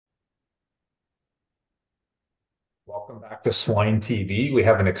Welcome back to Swine TV. We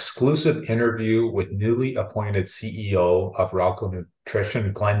have an exclusive interview with newly appointed CEO of Ralco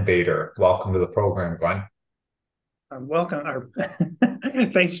Nutrition, Glen Bader. Welcome to the program, Glen. Welcome.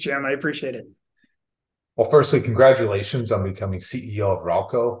 Thanks, Jim. I appreciate it. Well, firstly, congratulations on becoming CEO of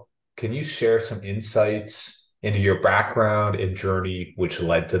Ralco. Can you share some insights into your background and journey which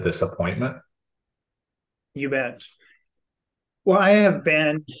led to this appointment? You bet. Well, I have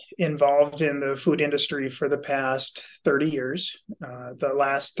been involved in the food industry for the past 30 years. The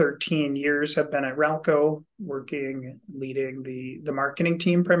last 13 years have been at Ralco, leading the marketing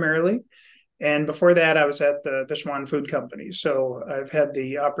team primarily. And before that, I was at the Schwan Food Company. So I've had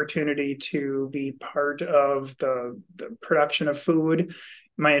the opportunity to be part of the production of food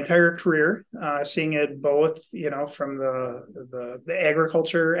my entire career, seeing it both, from the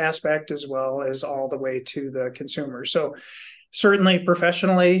agriculture aspect as well as all the way to the consumer. So certainly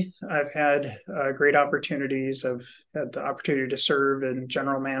professionally, I've had great opportunities. I've had the opportunity to serve in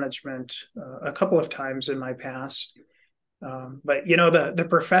general management a couple of times in my past. But the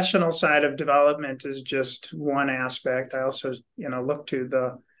professional side of development is just one aspect. I also look to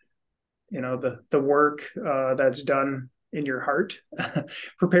the work that's done in your heart,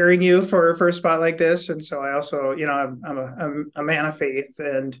 preparing you for a spot like this. And so I also I'm a man of faith,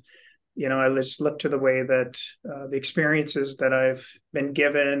 and I just look to the way that the experiences that I've been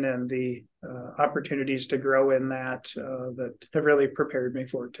given and the opportunities to grow in that have really prepared me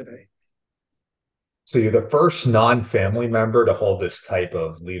for today. So you're the first non-family member to hold this type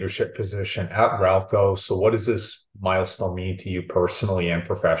of leadership position at Ralco. So what does this milestone mean to you personally and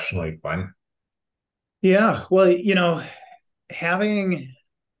professionally, Glenn? Yeah, well, having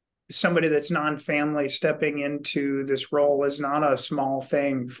somebody that's non-family stepping into this role is not a small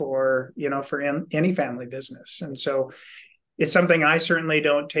thing for any family business. And so it's something I certainly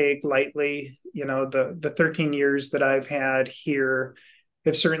don't take lightly. The 13 years that I've had here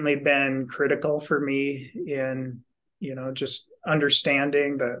have certainly been critical for me in, just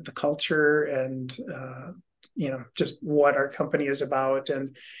understanding the culture and, just what our company is about.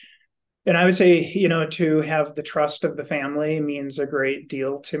 And I would say, to have the trust of the family means a great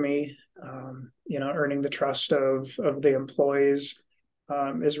deal to me. Earning the trust of the employees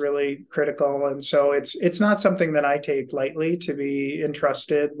is really critical. And so it's not something that I take lightly to be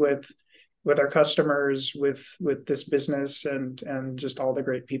entrusted with our customers, with this business, and just all the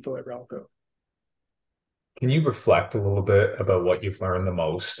great people at Ralco. Can you reflect a little bit about what you've learned the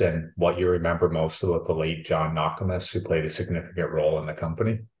most and what you remember most about the late Jon Knochenmus, who played a significant role in the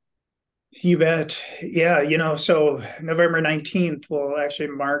company? You bet. Yeah, so November 19th will actually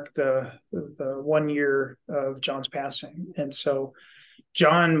mark the 1 year of Jon's passing. And so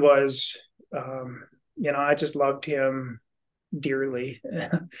Jon was, I just loved him dearly,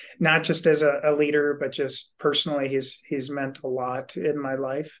 not just as a leader, but just personally, he's meant a lot in my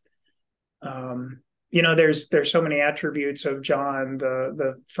life. There's so many attributes of Jon.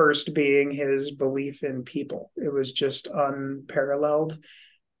 The first being his belief in people. It was just unparalleled.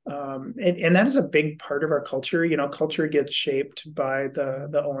 And that is a big part of our culture. Culture gets shaped by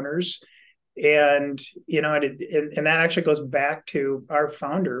the owners. And and that actually goes back to our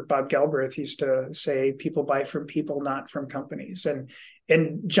founder, Bob Galbraith, used to say, people buy from people, not from companies.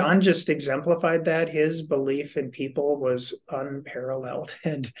 And Jon just exemplified that. His belief in people was unparalleled.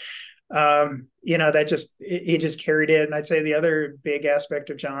 And that he just carried it. And I'd say the other big aspect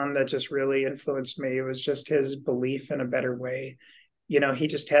of Jon that just really influenced me was just his belief in a better way. He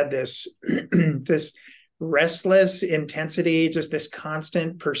just had this this restless intensity, just this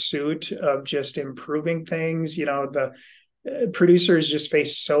constant pursuit of just improving things. The producers just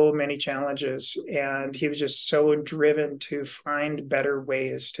faced so many challenges, and he was just so driven to find better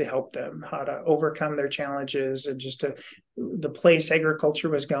ways to help them, how to overcome their challenges, and just the place agriculture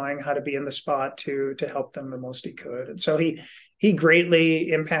was going, how to be in the spot to help them the most he could. And so he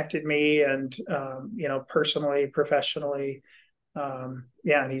greatly impacted me, and personally, professionally. And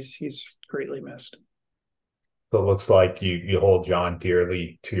he's greatly missed. So it looks like you hold Jon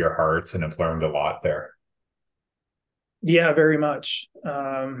dearly to your hearts and have learned a lot there. Yeah, very much.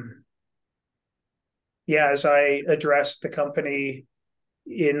 As I addressed the company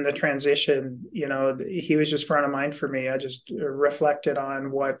in the transition, he was just front of mind for me. I just reflected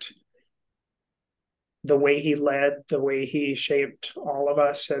on the way he led, the way he shaped all of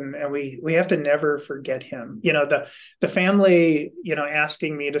us. And we have to never forget him. The family,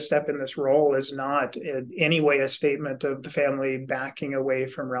 asking me to step in this role is not in any way a statement of the family backing away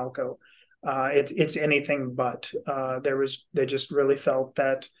from Ralco. It's anything but. They just really felt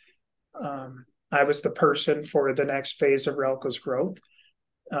that I was the person for the next phase of Ralco's growth.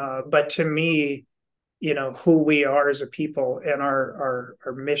 But to me, who we are as a people, and our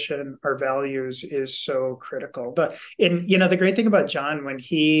mission, our values is so critical. The great thing about Jon, when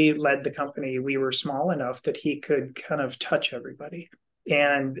he led the company, we were small enough that he could kind of touch everybody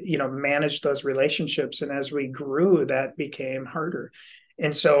and manage those relationships. And as we grew, that became harder.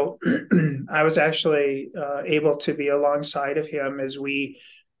 And so I was actually able to be alongside of him as we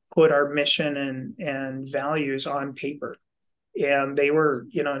put our mission and values on paper. And they were,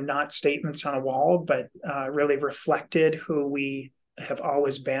 not statements on a wall, but really reflected who we have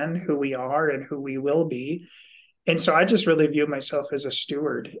always been, who we are, and who we will be. And so I just really view myself as a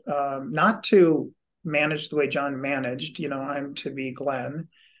steward, not to manage the way Jon managed. I'm to be Glen,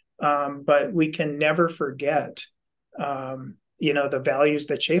 but we can never forget, the values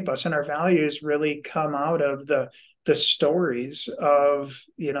that shape us. And our values really come out of the stories of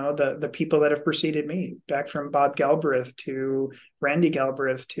the people that have preceded me, back from Bob Galbraith to Randy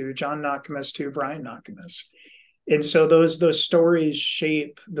Galbraith to Jon Knochenmus to Brian Knochenmus. And so those stories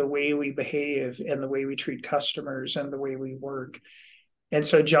shape the way we behave and the way we treat customers and the way we work. And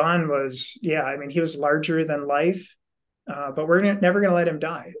so Jon was, he was larger than life, but we're never going to let him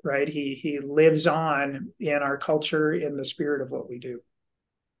die, right? He lives on in our culture, in the spirit of what we do.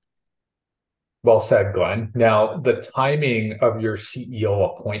 Well said, Glenn. Now, the timing of your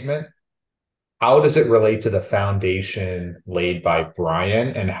CEO appointment, how does it relate to the foundation laid by Brian,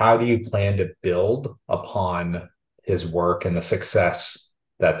 and how do you plan to build upon his work and the success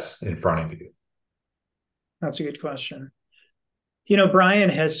that's in front of you? That's a good question. Brian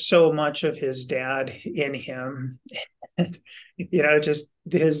has so much of his dad in him, just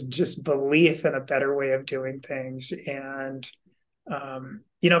his belief in a better way of doing things. And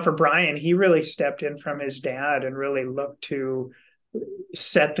for Brian, he really stepped in from his dad and really looked to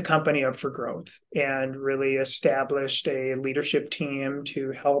set the company up for growth, and really established a leadership team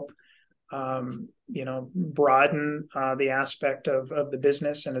to help, broaden the aspect of the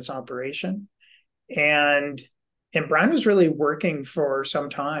business and its operation. And Brian was really working for some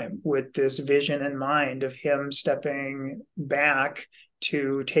time with this vision in mind of him stepping back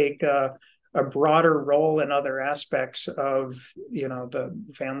to take a broader role in other aspects of the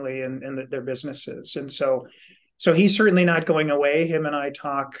family and their businesses. And so he's certainly not going away. Him and I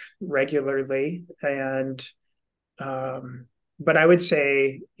talk regularly, and but I would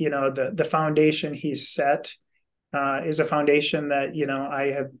say the foundation he's set is a foundation that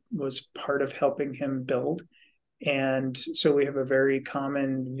I was part of helping him build. And so we have a very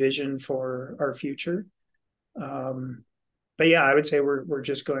common vision for our future. But I would say we're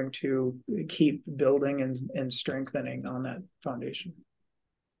just going to keep building and strengthening on that foundation.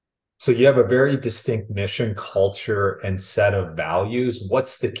 So you have a very distinct mission, culture, and set of values.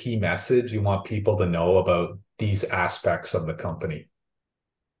 What's the key message you want people to know about these aspects of the company?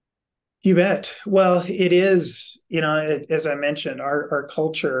 You bet. Well, it is, as I mentioned, our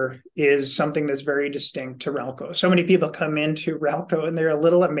culture is something that's very distinct to Ralco. So many people come into Ralco and they're a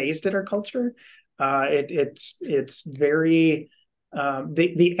little amazed at our culture. It's very,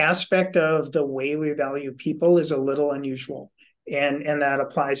 the aspect of the way we value people is a little unusual. And that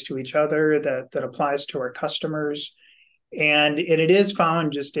applies to each other, that applies to our customers. And it is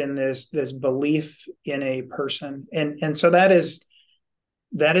found just in this belief in a person. And so that is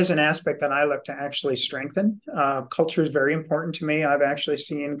an aspect that I look to actually strengthen. Culture is very important to me. I've actually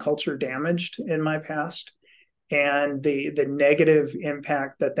seen culture damaged in my past, and the negative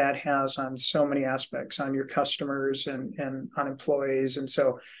impact that has on so many aspects, on your customers and on employees. And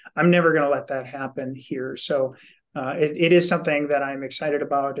so I'm never going to let that happen here. So it is something that I'm excited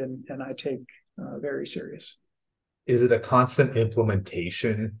about and I take very serious. Is it a constant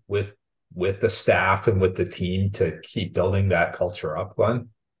implementation with the staff and with the team to keep building that culture up, Glenn?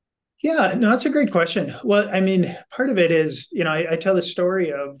 Yeah, no, that's a great question. Well, part of it is, I tell the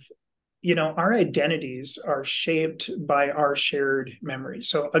story of, our identities are shaped by our shared memories.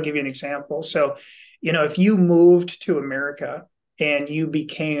 So I'll give you an example. So, if you moved to America and you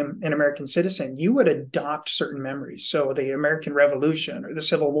became an American citizen, you would adopt certain memories. So the American Revolution or the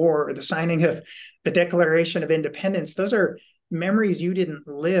Civil War or the signing of the Declaration of Independence, those are memories you didn't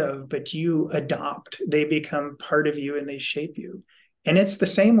live, but you adopt. They become part of you and they shape you. And it's the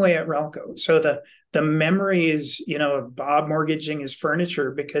same way at Ralco. So the memories, of Bob mortgaging his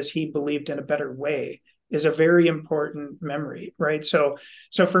furniture because he believed in a better way is a very important memory, right? So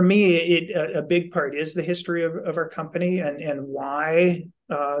for me, a big part is the history of our company and why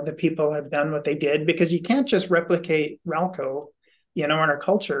the people have done what they did, because you can't just replicate Ralco, in our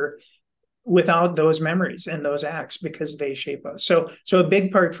culture without those memories and those acts because they shape us. So a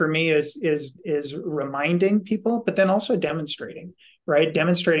big part for me is reminding people, but then also demonstrating, right?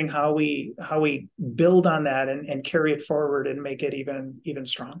 Demonstrating how we build on that and carry it forward and make it even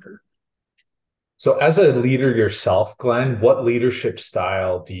stronger. So, as a leader yourself, Glenn, what leadership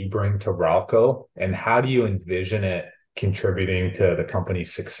style do you bring to Ralco, and how do you envision it contributing to the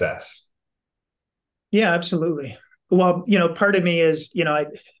company's success? Yeah, absolutely. Well, part of me is,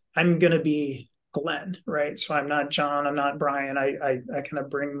 I'm going to be Glenn, right? So I'm not John, I'm not Brian. I kind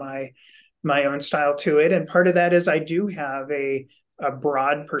of bring my own style to it, and part of that is I do have a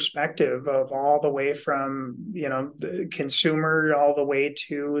broad perspective of all the way from the consumer all the way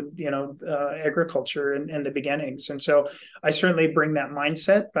to agriculture and the beginnings. And so I certainly bring that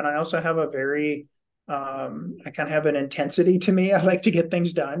mindset, but I also have a very I kind of have an intensity to me. I like to get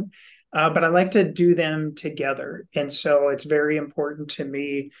things done, but I like to do them together. And so it's very important to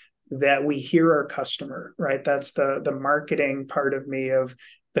me that we hear our customer, right? That's the marketing part of me, of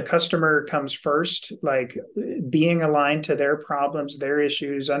the customer comes first, like being aligned to their problems, their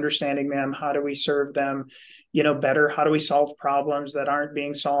issues, understanding them. How do we serve them, better? How do we solve problems that aren't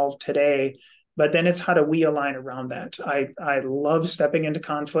being solved today? But then it's how do we align around that? I love stepping into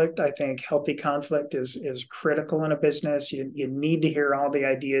conflict. I think healthy conflict is critical in a business. You need to hear all the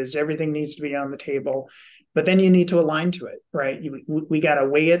ideas. Everything needs to be on the table, but then you need to align to it, right? We got to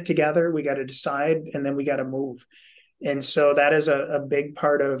weigh it together. We got to decide, and then we got to move. And so that is a big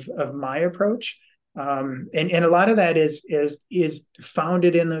part of my approach. And a lot of that is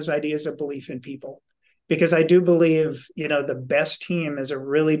founded in those ideas of belief in people, because I do believe, the best team is a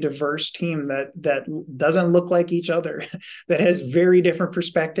really diverse team that doesn't look like each other, that has very different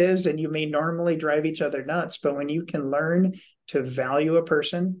perspectives, and you may normally drive each other nuts. But when you can learn to value a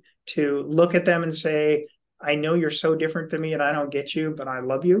person, to look at them and say, I know you're so different than me and I don't get you, but I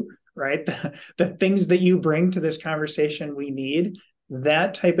love you, right? The things that you bring to this conversation we need,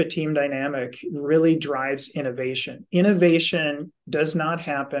 that type of team dynamic really drives innovation. Innovation does not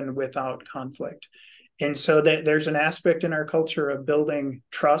happen without conflict. And so there's an aspect in our culture of building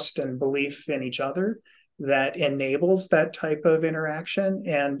trust and belief in each other that enables that type of interaction.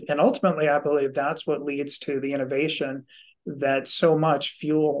 And ultimately, I believe that's what leads to the innovation that so much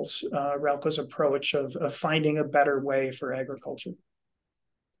fuels Ralco's approach of finding a better way for agriculture.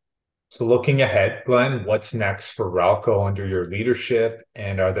 So, looking ahead, Glenn, what's next for Ralco under your leadership?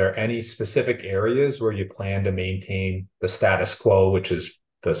 And are there any specific areas where you plan to maintain the status quo, which is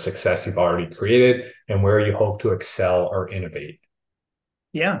the success you've already created, and where you hope to excel or innovate?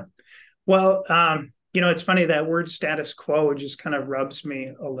 Yeah. Well, it's funny, that word status quo just kind of rubs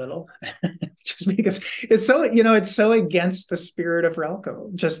me a little, just because it's so against the spirit of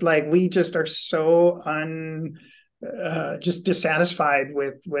Ralco. Just like we just are so just dissatisfied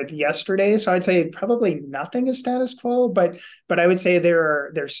with yesterday. So I'd say probably nothing is status quo, but I would say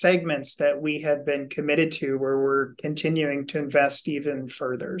there's segments that we have been committed to where we're continuing to invest even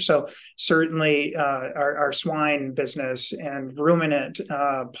further. So certainly our swine business and ruminant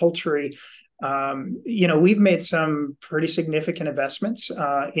poultry. We've made some pretty significant investments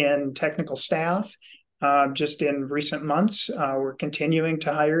in technical staff. Just in recent months, we're continuing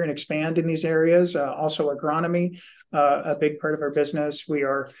to hire and expand in these areas. Also agronomy, a big part of our business. We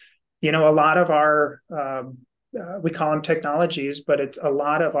are, a lot of our, we call them technologies, but it's a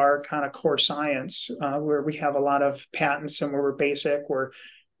lot of our kind of core science, where we have a lot of patents and where we're basic.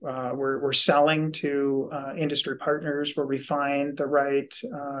 We're selling to industry partners where we find the right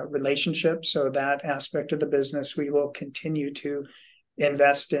relationships. So that aspect of the business we will continue to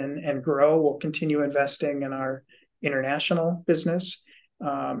invest in and grow. We'll continue investing in our international business,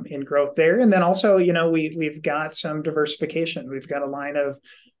 in growth there. And then also, we've got some diversification. We've got a line of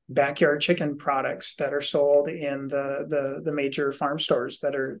backyard chicken products that are sold in the major farm stores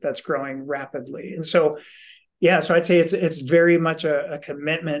that's growing rapidly. And so, yeah, so I'd say it's very much a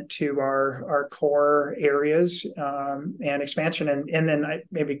commitment to our core areas, and expansion. And then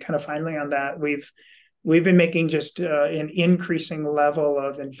maybe kind of finally on that, we've been making just an increasing level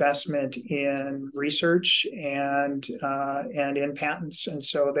of investment in research and in patents. And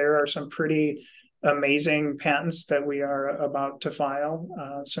so there are some pretty amazing patents that we are about to file,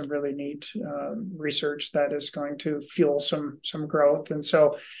 some really neat research that is going to fuel some growth. And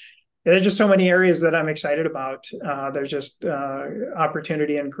so there's just so many areas that I'm excited about. There's just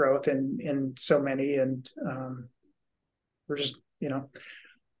opportunity and growth in so many. And we're just,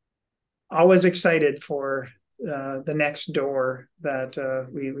 always excited for the next door that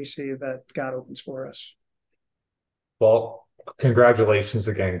we see that God opens for us. Well, congratulations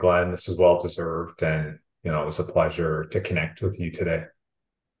again, Glenn. This is well deserved. And, it was a pleasure to connect with you today.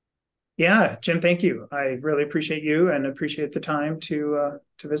 Yeah, Jim, thank you. I really appreciate you and appreciate the time to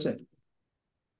visit.